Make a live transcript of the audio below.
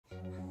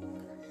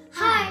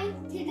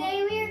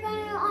Today we are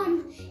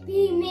gonna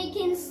be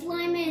making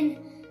slime, and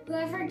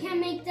whoever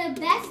can make the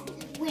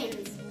best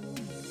wins.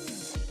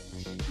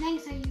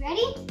 Thanks, are you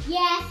ready?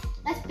 Yes.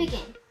 Let's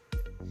begin.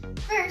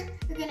 First,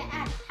 we're gonna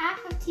add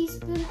half a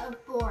teaspoon of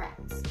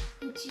borax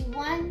into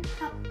 1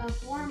 cup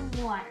of warm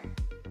water.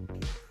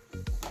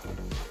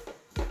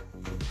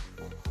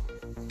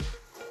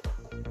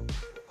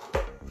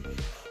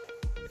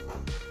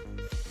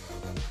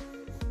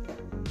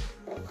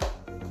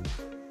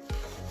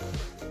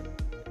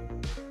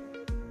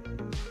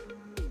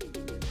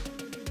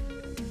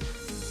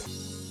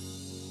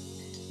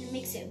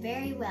 Mix it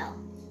very well.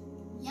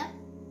 Yep.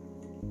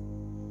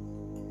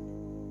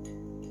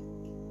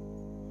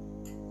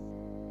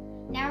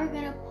 Now we're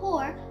going to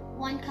pour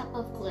 1 cup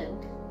of glue.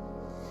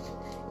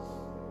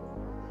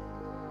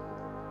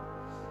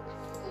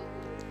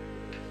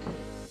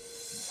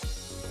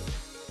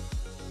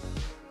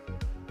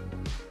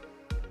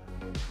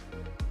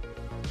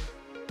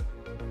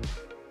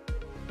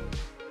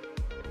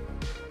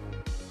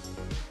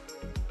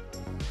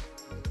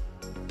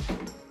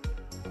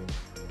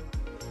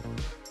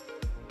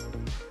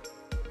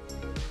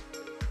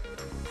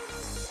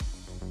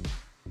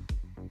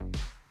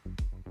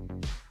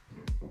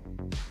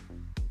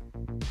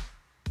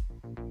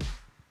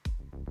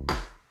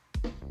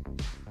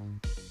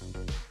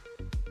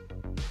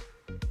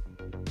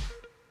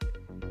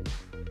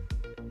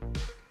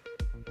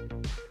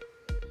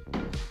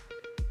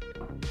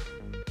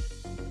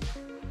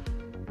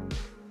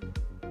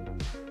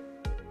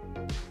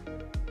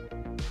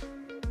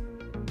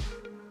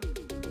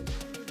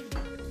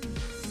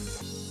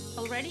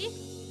 Ready?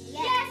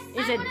 Yes.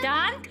 Is it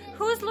done?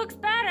 Whose looks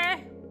better?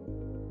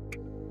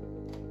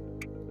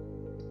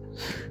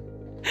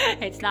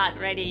 It's not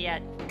ready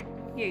yet.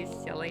 You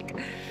silly.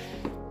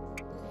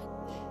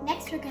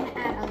 Next, we're going to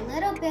add a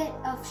little bit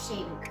of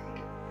shaving cream.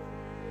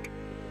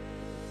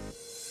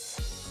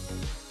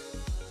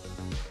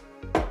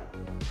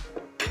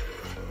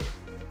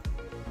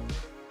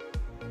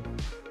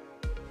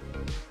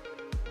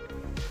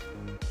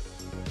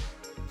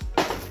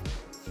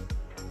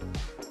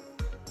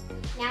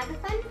 Now the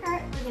fun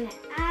part, we're going to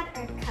add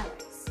our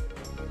colors.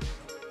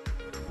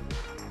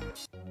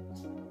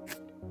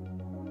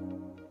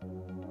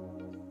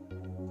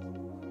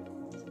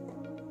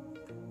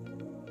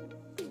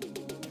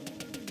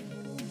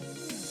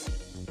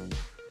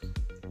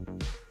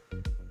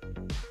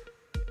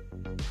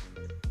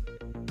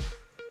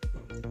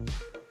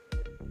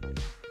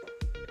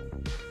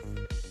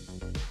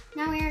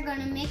 Now we are going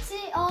to mix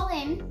it all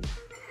in.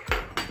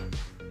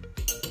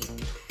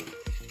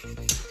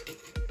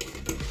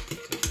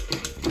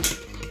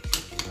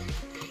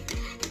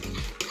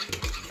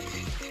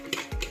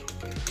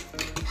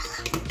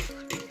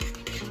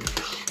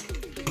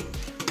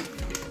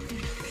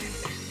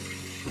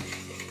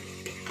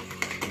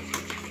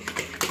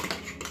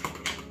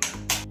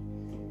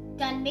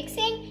 Done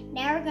mixing,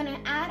 now we're going to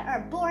add our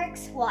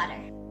borax water.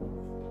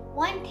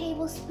 1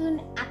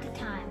 tablespoon at a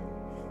time.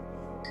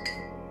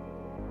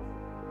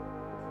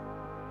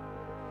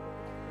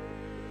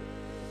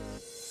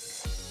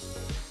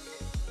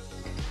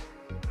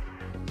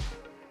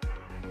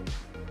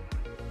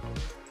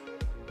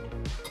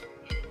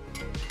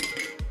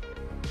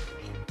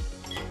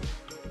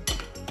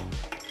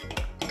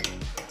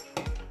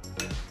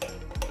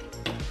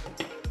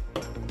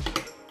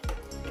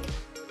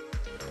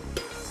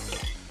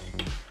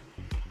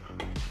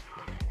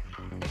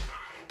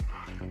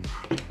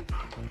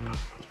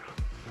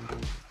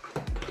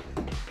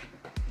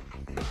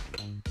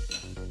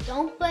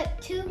 Don't put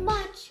too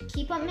much.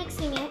 Keep on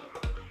mixing it.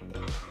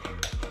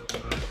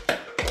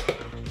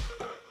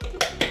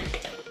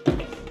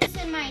 This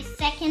is my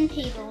 2nd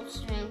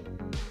tablespoon.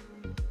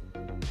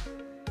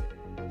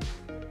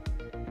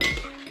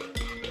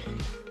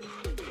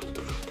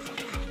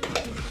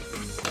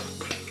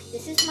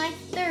 This is my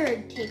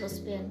 3rd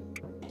tablespoon.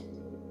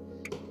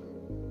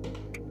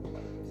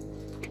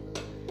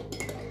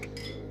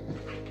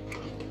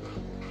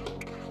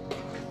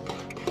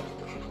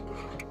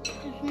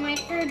 My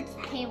 3rd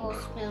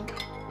tablespoon.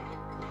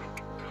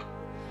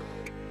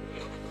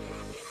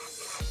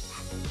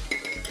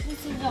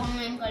 This is all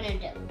I'm gonna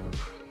do.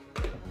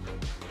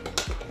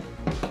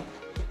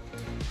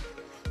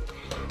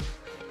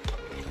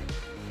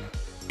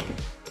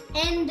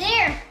 And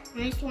there,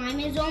 my slime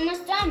is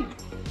almost done.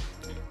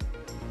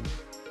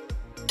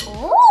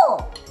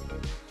 Oh,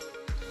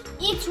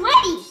 it's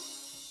ready.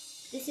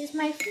 This is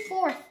my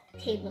 4th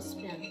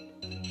tablespoon.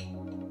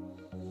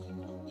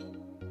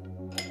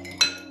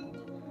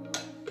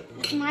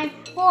 My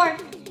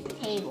 4th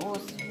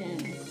tablespoon.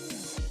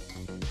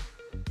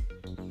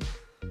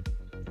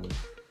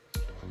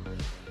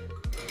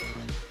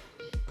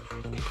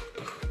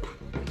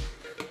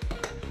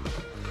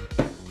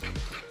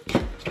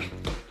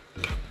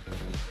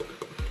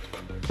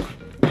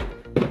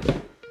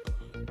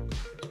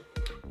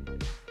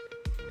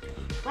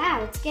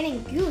 Wow, it's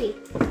getting gooey.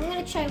 I'm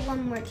gonna try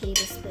 1 more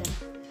tablespoon.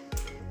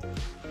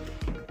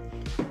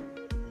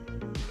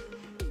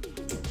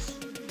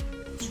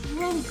 It's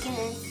really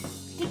good.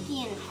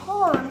 sticky and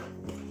hard.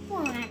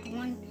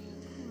 One.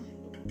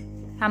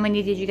 How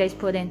many did you guys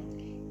put in?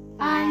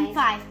 5.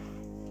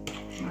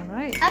 All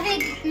right.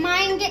 If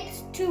mine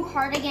gets too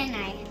hard again,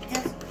 I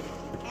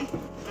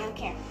don't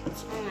care. I'm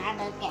gonna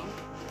add it again.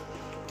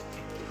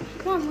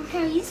 Mom, look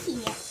how easy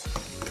it is.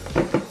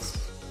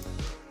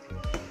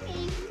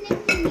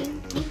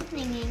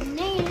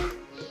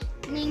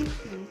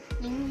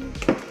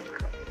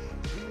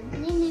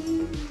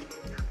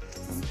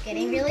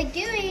 Getting really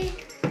gooey.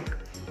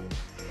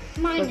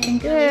 Mine Looking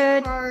is good.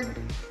 really hard.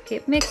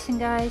 Keep mixing,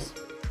 guys.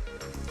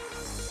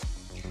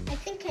 I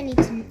think I need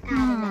to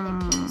add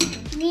another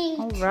piece.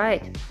 All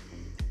right.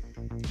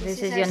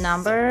 This is your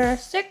number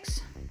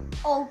 6.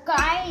 Oh,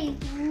 guys,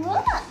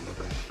 look.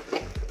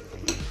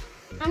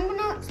 I'm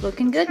gonna. It's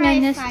looking good, try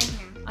Magnus.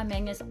 5 now.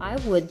 Magnus, I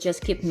would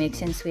just keep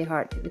mixing,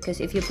 sweetheart, because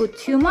if you put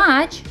too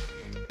much,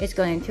 it's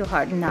going to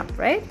harden up,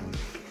 right?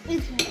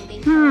 It's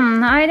really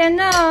hard. I don't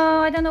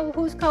know. I don't know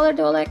whose color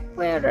do I like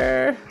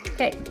better.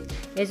 Okay,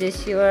 is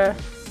this your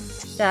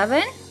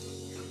 7?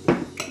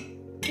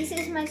 This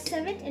is my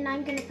 7th, and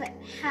I'm gonna put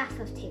half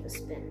of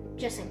tablespoon,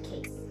 just in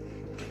case.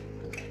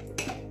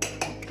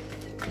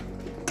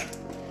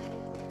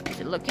 Is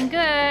it looking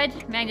good?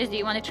 Magnus, do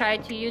you want to try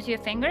to use your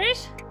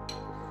fingers?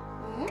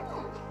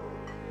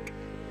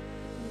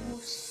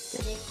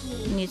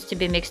 Sticky. It needs to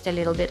be mixed a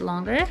little bit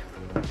longer.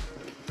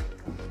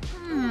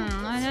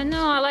 I don't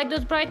know. I like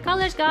those bright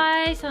colors,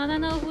 guys. I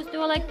don't know whose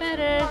do I like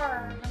better.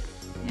 Hard.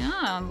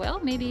 Yeah, well,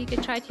 maybe you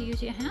could try to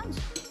use your hands.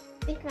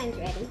 I think mine's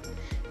ready.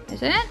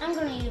 Is it? I'm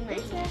gonna use my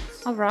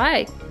hands. All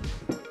right.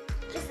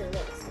 Just a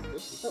little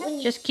sticky. But when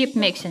you Just keep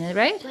mixing it,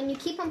 right? When you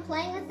keep on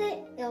playing with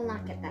it, it'll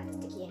not get that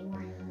sticky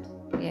anymore.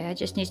 Yeah, it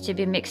just needs to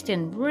be mixed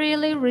in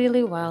really,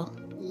 really well.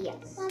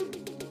 Yes.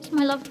 It's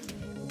my love.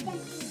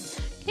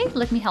 Okay,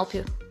 let me help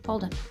you.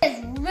 Hold on.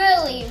 It's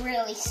really,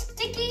 really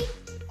sticky,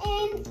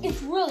 and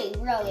it's really,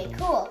 really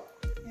cool.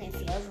 And it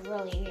feels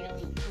really,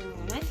 really cool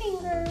on my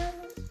finger.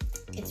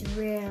 It's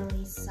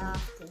really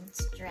soft and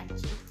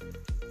stretchy.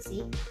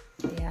 See?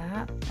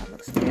 Yeah, that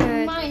looks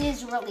good. Mine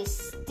is really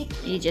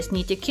sticky. You just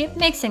need to keep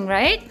mixing,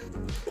 right?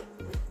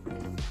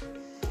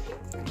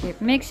 Keep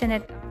mixing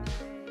it.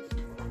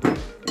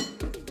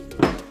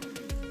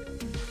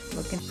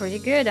 Looking pretty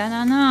good, I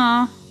don't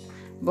know.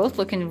 Both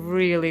looking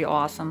really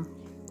awesome.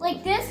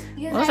 Like this,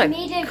 because Those I are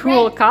made it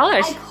cool red.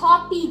 colors. I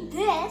copied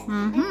this,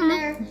 and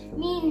there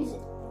means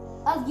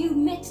if you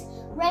mix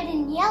red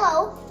and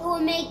yellow, it will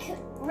make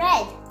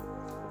red.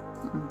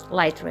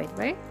 Light red,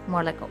 right?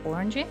 More like an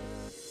orangey.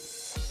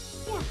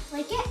 Yeah,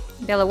 like it.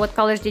 Bella, what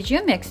colors did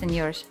you mix in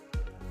yours?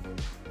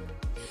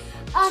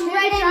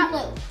 Red and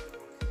blue.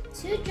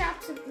 2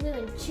 drops of blue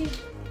and 2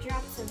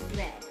 drops of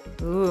red.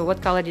 Ooh,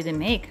 what color did you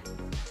make?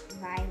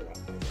 Violet.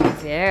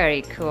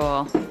 Very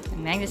cool.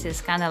 Magnus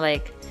is kind of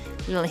like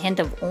a little hint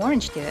of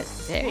orange to it.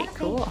 Very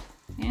cool.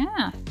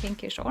 Yeah,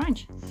 pinkish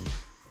orange.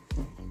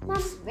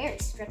 Mom's very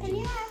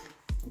stretchy.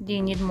 Do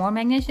you need more,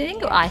 Magnus?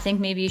 I think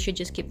maybe you should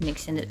just keep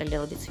mixing it a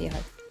little bit,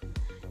 sweetheart.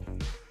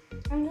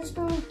 I'm just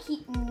going to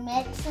keep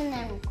mixing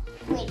and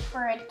wait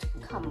for it to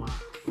come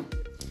off.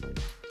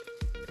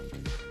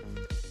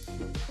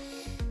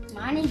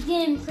 Mine is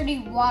getting pretty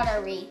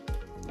watery.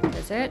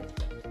 Is it?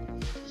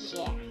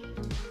 Yeah.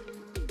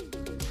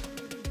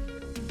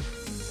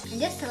 And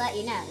just to let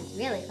you know, it's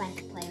really fun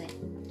to play with.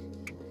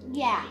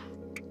 Yeah.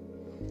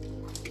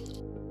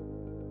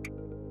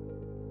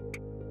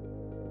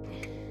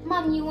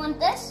 Mom, you want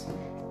this?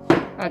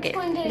 Okay,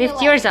 going to lift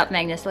the yours up,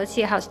 Magnus. Let's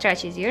see how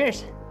stretchy is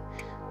yours.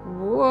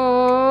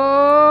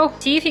 Whoa!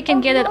 See if you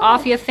can get it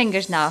off your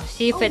fingers now.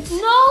 See if it's...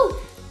 No!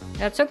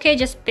 That's okay,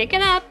 just pick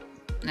it up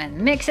and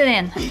mix it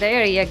in.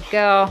 There you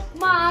go.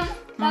 Mom,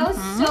 that was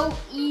so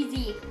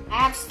easy.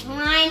 I have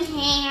slime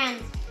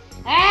hands.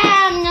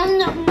 Ah, no,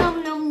 no,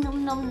 no, no, no, no,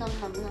 no, no,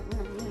 no,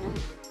 no,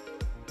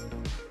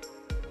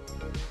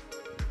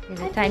 no. Is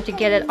it time to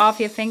get it off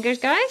your fingers,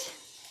 guys?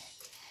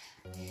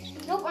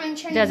 Nope, I'm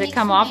trying Does to it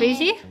come off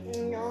easy?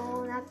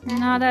 No, not that.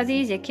 Not that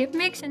easy. Keep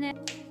mixing it.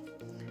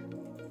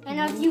 And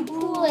if you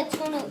pull, it's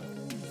gonna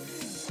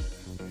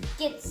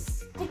get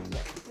sticky.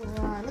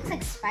 It looks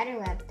like spider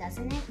web,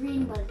 doesn't it?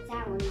 Green, but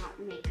that will not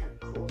make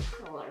a cool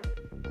color.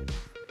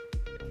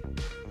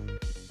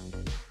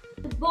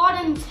 The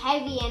bottom's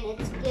heavy and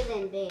it's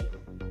getting big.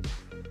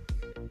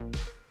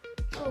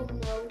 Oh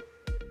no.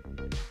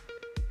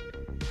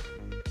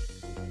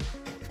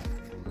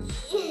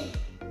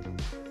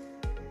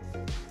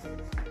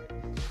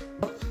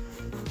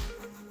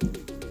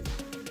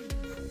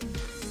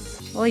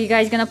 Well, you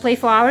guys gonna play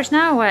for hours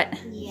now or what?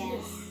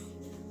 Yes.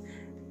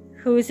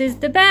 Whose is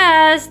the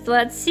best?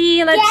 Let's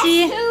see, let's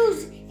see.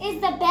 Whose is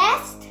the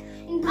best?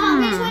 And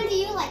which one do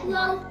you like?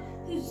 No,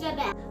 who's the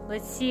best?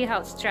 Let's see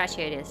how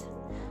stretchy it is.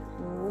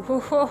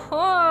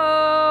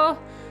 Whoa,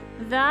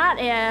 that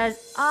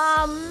is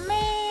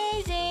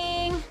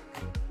amazing.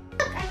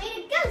 Look, I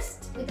made a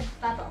ghost with a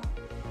bubble.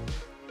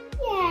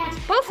 Yeah.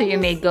 Both of you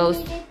made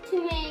ghosts.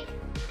 To make.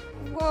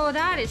 Whoa,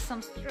 that is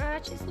some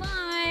stretchy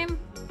slime.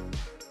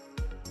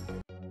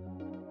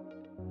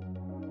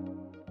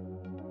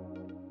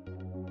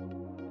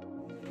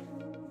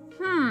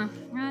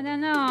 I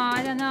don't know.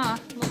 I don't know.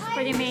 Looks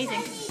pretty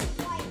amazing.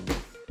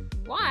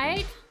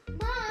 White?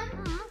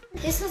 Mom,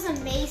 this was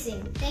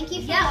amazing. Thank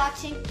you for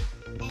watching.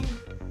 And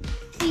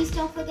please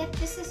don't forget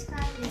to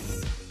subscribe.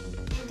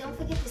 And don't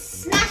forget to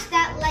smash